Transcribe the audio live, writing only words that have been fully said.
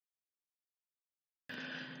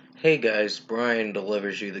Hey guys, Brian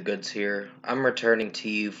delivers you the goods here. I'm returning to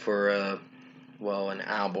you for an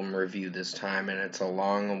album review this time, and it's a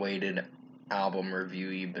long-awaited album review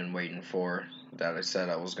you've been waiting for that I said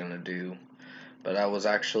I was gonna do. But I was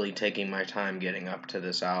actually taking my time getting up to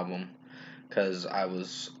this album because I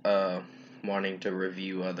was wanting to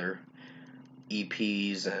review other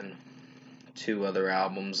EPs and two other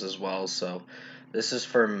albums as well. So this is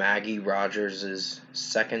for Maggie Rogers'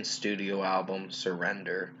 second studio album,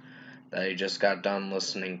 Surrender, that I just got done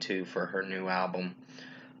listening to for her new album.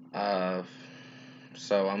 Uh,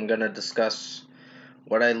 so I'm gonna discuss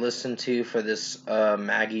what I listened to for this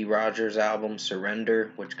Maggie Rogers album,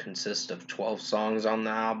 Surrender, which consists of 12 songs on the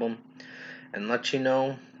album, and let you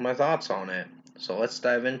know my thoughts on it. So let's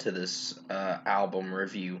dive into this album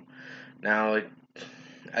review. Now,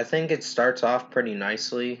 I think it starts off pretty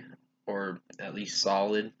nicely, or at least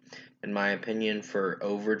solid, in my opinion, for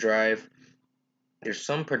Overdrive. There's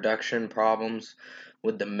some production problems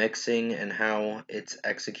with the mixing and how it's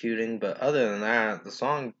executing, but other than that, the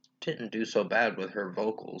song didn't do so bad with her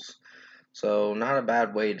vocals. So, not a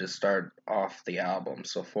bad way to start off the album.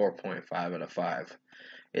 So, 4.5 out of 5.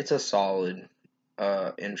 It's a solid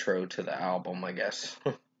intro to the album, I guess.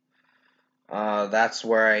 That's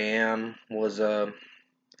Where I Am was it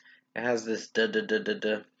has this da da da da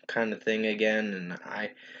da kind of thing again, and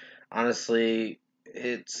I honestly,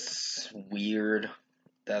 it's weird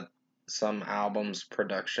that some albums'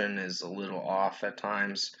 production is a little off at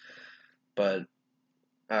times, but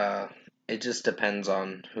uh, it just depends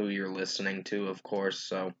on who you're listening to, of course.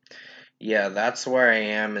 So, yeah, That's Where I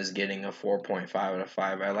Am is getting a 4.5 out of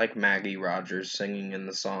 5. I like Maggie Rogers singing in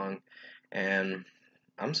the song, and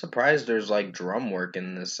I'm surprised there's like drum work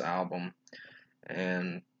in this album,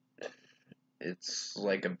 and it's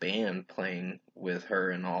like a band playing with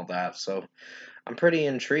her and all that. So, I'm pretty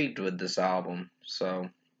intrigued with this album. So,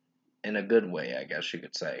 in a good way, I guess you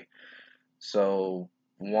could say. So,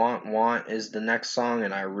 Want is the next song,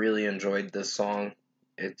 and I really enjoyed this song.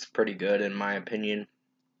 It's pretty good in my opinion.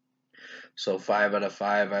 So, 5 out of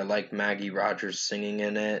 5. I like Maggie Rogers singing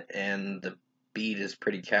in it, and the beat is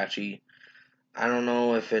pretty catchy. I don't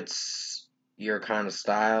know if it's your kind of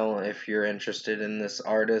style, if you're interested in this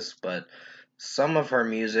artist, but some of her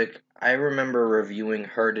music, I remember reviewing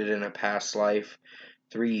Heard It in a Past Life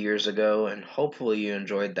 3 years ago, and hopefully you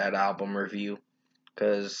enjoyed that album review,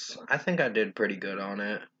 because I think I did pretty good on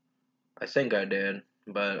it. I think I did,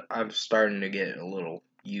 but I'm starting to get a little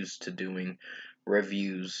used to doing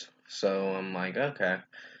reviews, so I'm like, okay,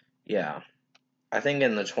 yeah. I think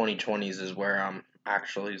in the 2020s is where I'm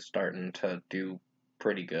actually starting to do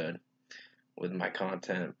pretty good with my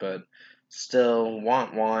content, but still,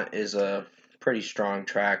 Want is a pretty strong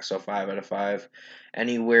track, so 5 out of 5.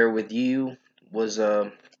 Anywhere with You was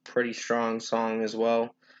a pretty strong song as well.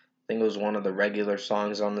 I think it was one of the regular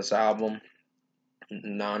songs on this album,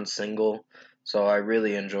 non-single, so I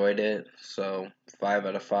really enjoyed it. So 5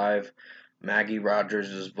 out of 5. Maggie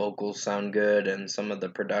Rogers' vocals sound good, and some of the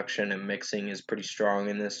production and mixing is pretty strong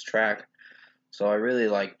in this track, so I really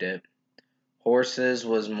liked it. Horses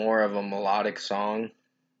was more of a melodic song,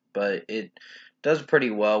 but it does pretty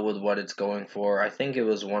well with what it's going for. I think it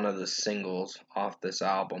was one of the singles off this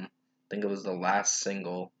album. I think it was the last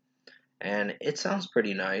single, and it sounds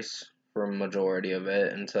pretty nice for a majority of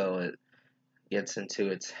it until it gets into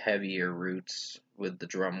its heavier roots with the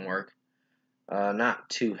drum work. Not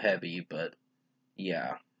too heavy, but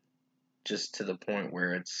yeah, just to the point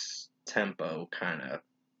where it's tempo kind of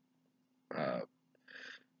uh,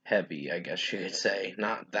 heavy, I guess you could say.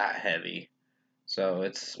 Not that heavy. So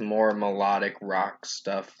it's more melodic rock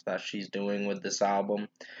stuff that she's doing with this album,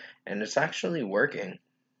 and it's actually working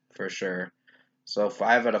for sure. So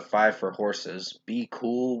 5 out of 5 for Horses. Be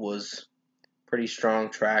Cool was pretty strong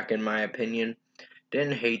track in my opinion.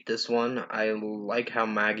 Didn't hate this one. I like how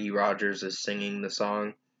Maggie Rogers is singing the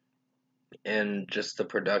song, and just the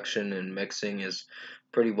production and mixing is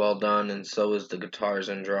pretty well done, and so is the guitars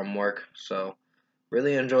and drum work. So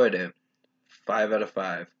really enjoyed it. 5 out of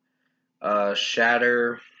 5.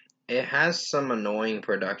 Shatter, it has some annoying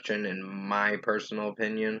production in my personal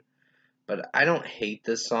opinion, but I don't hate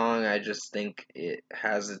this song. I just think it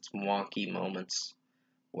has its wonky moments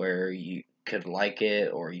where you could like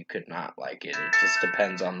it or you could not like it. It just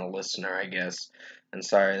depends on the listener, I guess. And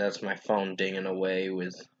sorry, that's my phone dinging away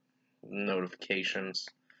with notifications.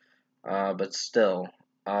 But still,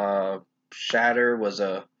 Shatter was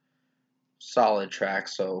a solid track,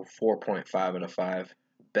 so 4.5 out of 5.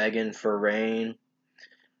 Begging for Rain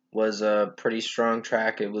was a pretty strong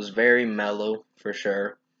track. It was very mellow for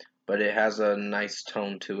sure, but it has a nice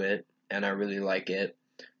tone to it, and I really like it.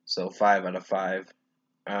 So 5 out of 5.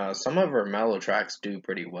 Some of her mellow tracks do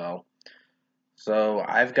pretty well. So,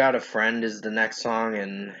 I've Got a Friend is the next song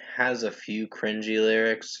and has a few cringy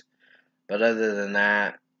lyrics, but other than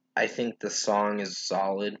that, I think the song is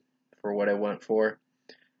solid for what I went for,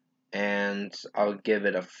 and I'll give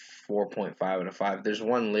it a 4.5 out of 5. There's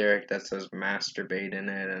one lyric that says masturbate in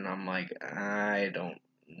it, and I'm like, I don't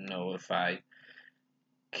know if I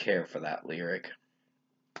care for that lyric.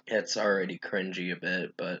 It's already cringy a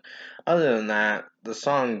bit, but other than that, the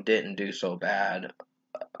song didn't do so bad,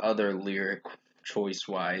 other lyric choice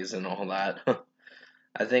wise and all that.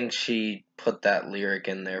 I think she put that lyric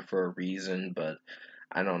in there for a reason, but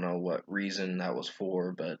I don't know what reason that was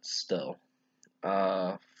for, but still.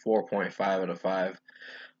 4.5 out of 5.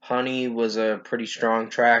 Honey was a pretty strong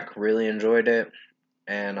track, really enjoyed it,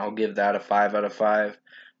 and I'll give that a 5 out of 5.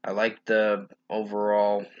 I like the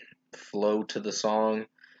overall flow to the song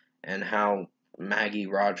and how Maggie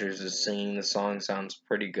Rogers is singing the song sounds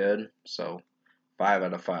pretty good, so 5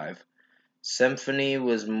 out of 5. Symphony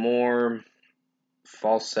was more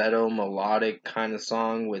falsetto, melodic kind of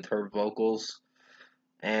song with her vocals,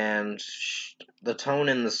 and the tone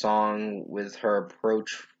in the song with her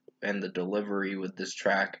approach and the delivery with this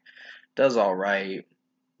track does alright,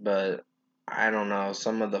 but I don't know,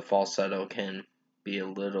 some of the falsetto can be a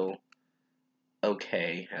little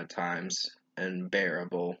okay at times and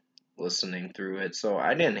bearable listening through it. So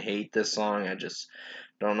I didn't hate this song, I just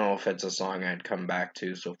don't know if it's a song I'd come back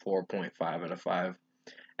to, so 4.5 out of 5.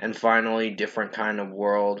 And finally, Different Kind of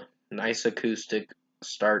World. Nice acoustic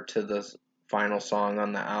start to the final song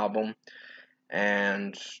on the album,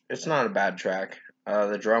 and it's not a bad track.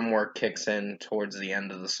 The drum work kicks in towards the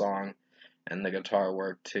end of the song, and the guitar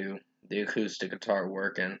work too. The acoustic guitar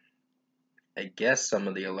work, and I guess some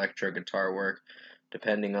of the electric guitar work,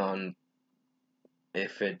 depending on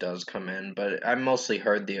if it does come in. But I mostly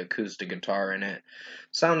heard the acoustic guitar in it.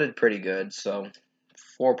 Sounded pretty good, so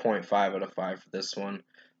 4.5 out of 5 for this one.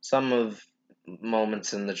 Some of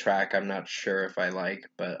moments in the track I'm not sure if I like,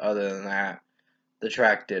 but other than that, the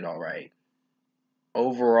track did alright.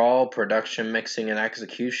 Overall, production, mixing, and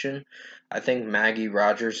execution, I think Maggie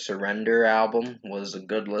Rogers' Surrender album was a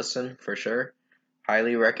good listen for sure.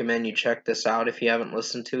 Highly recommend you check this out if you haven't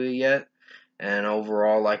listened to it yet. And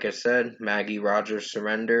overall, like I said, Maggie Rogers'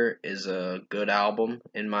 Surrender is a good album,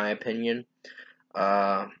 in my opinion.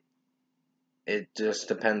 Uh, it just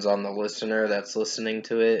depends on the listener that's listening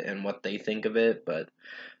to it and what they think of it. But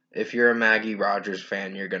if you're a Maggie Rogers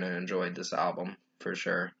fan, you're going to enjoy this album for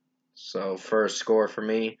sure. So, for a score for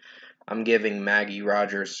me, I'm giving Maggie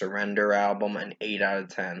Rogers' Surrender album an 8 out of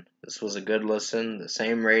 10. This was a good listen. The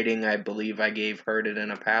same rating I believe I gave Heard It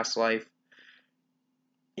in a Past Life,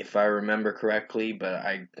 if I remember correctly, but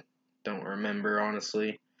I don't remember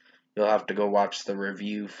honestly. You'll have to go watch the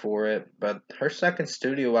review for it. But her second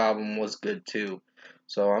studio album was good too.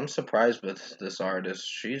 So I'm surprised with this artist.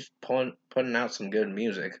 She's putting out some good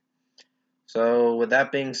music. So with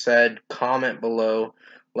that being said, comment below.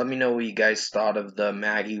 Let me know what you guys thought of the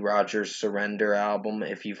Maggie Rogers Surrender album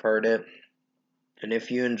if you've heard it. And if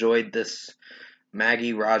you enjoyed this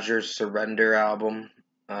Maggie Rogers Surrender album,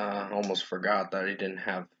 I almost forgot that I didn't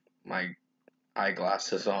have my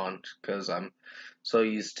eyeglasses on because I'm so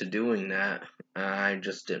used to doing that. I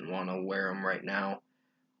just didn't want to wear them right now.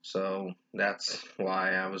 So that's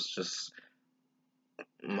why I was just,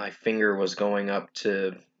 my finger was going up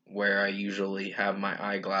to where I usually have my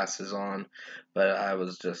eyeglasses on, but I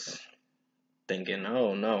was just thinking,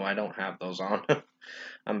 oh no, I don't have those on.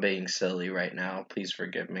 I'm being silly right now. Please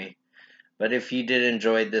forgive me. But if you did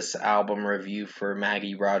enjoy this album review for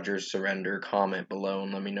Maggie Rogers Surrender, comment below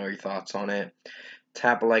and let me know your thoughts on it.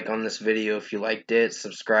 Tap a like on this video if you liked it.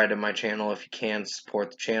 Subscribe to my channel if you can.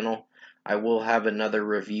 Support the channel. I will have another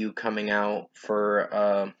review coming out for,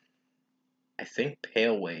 I think,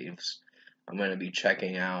 Pale Waves. I'm going to be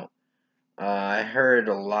checking out. I heard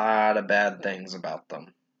a lot of bad things about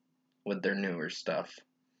them with their newer stuff.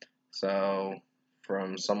 So,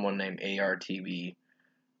 from someone named ARTB,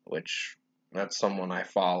 which that's someone I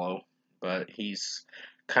follow, but he's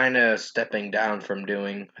kind of stepping down from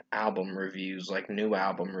doing album reviews, like new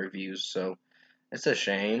album reviews, so it's a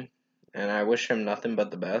shame, and I wish him nothing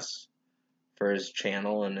but the best for his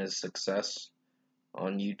channel and his success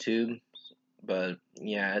on YouTube. But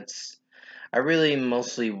yeah, I really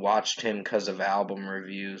mostly watched him because of album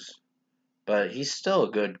reviews, but he's still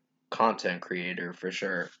a good content creator for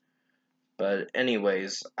sure. But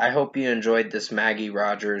anyways, I hope you enjoyed this Maggie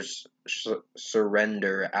Rogers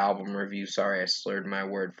Surrender album review. Sorry, I slurred my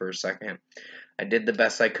word for a second. I did the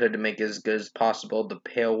best I could to make it as good as possible. The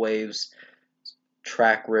Pale Waves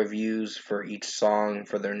track reviews for each song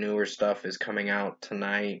for their newer stuff is coming out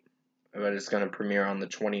tonight, but it's going to premiere on the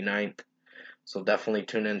 29th. So definitely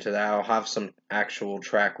tune into that. I'll have some actual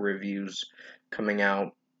track reviews coming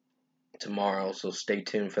out tomorrow, so stay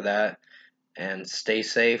tuned for that. And stay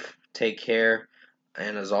safe, take care,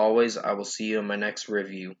 and as always, I will see you in my next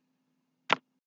review.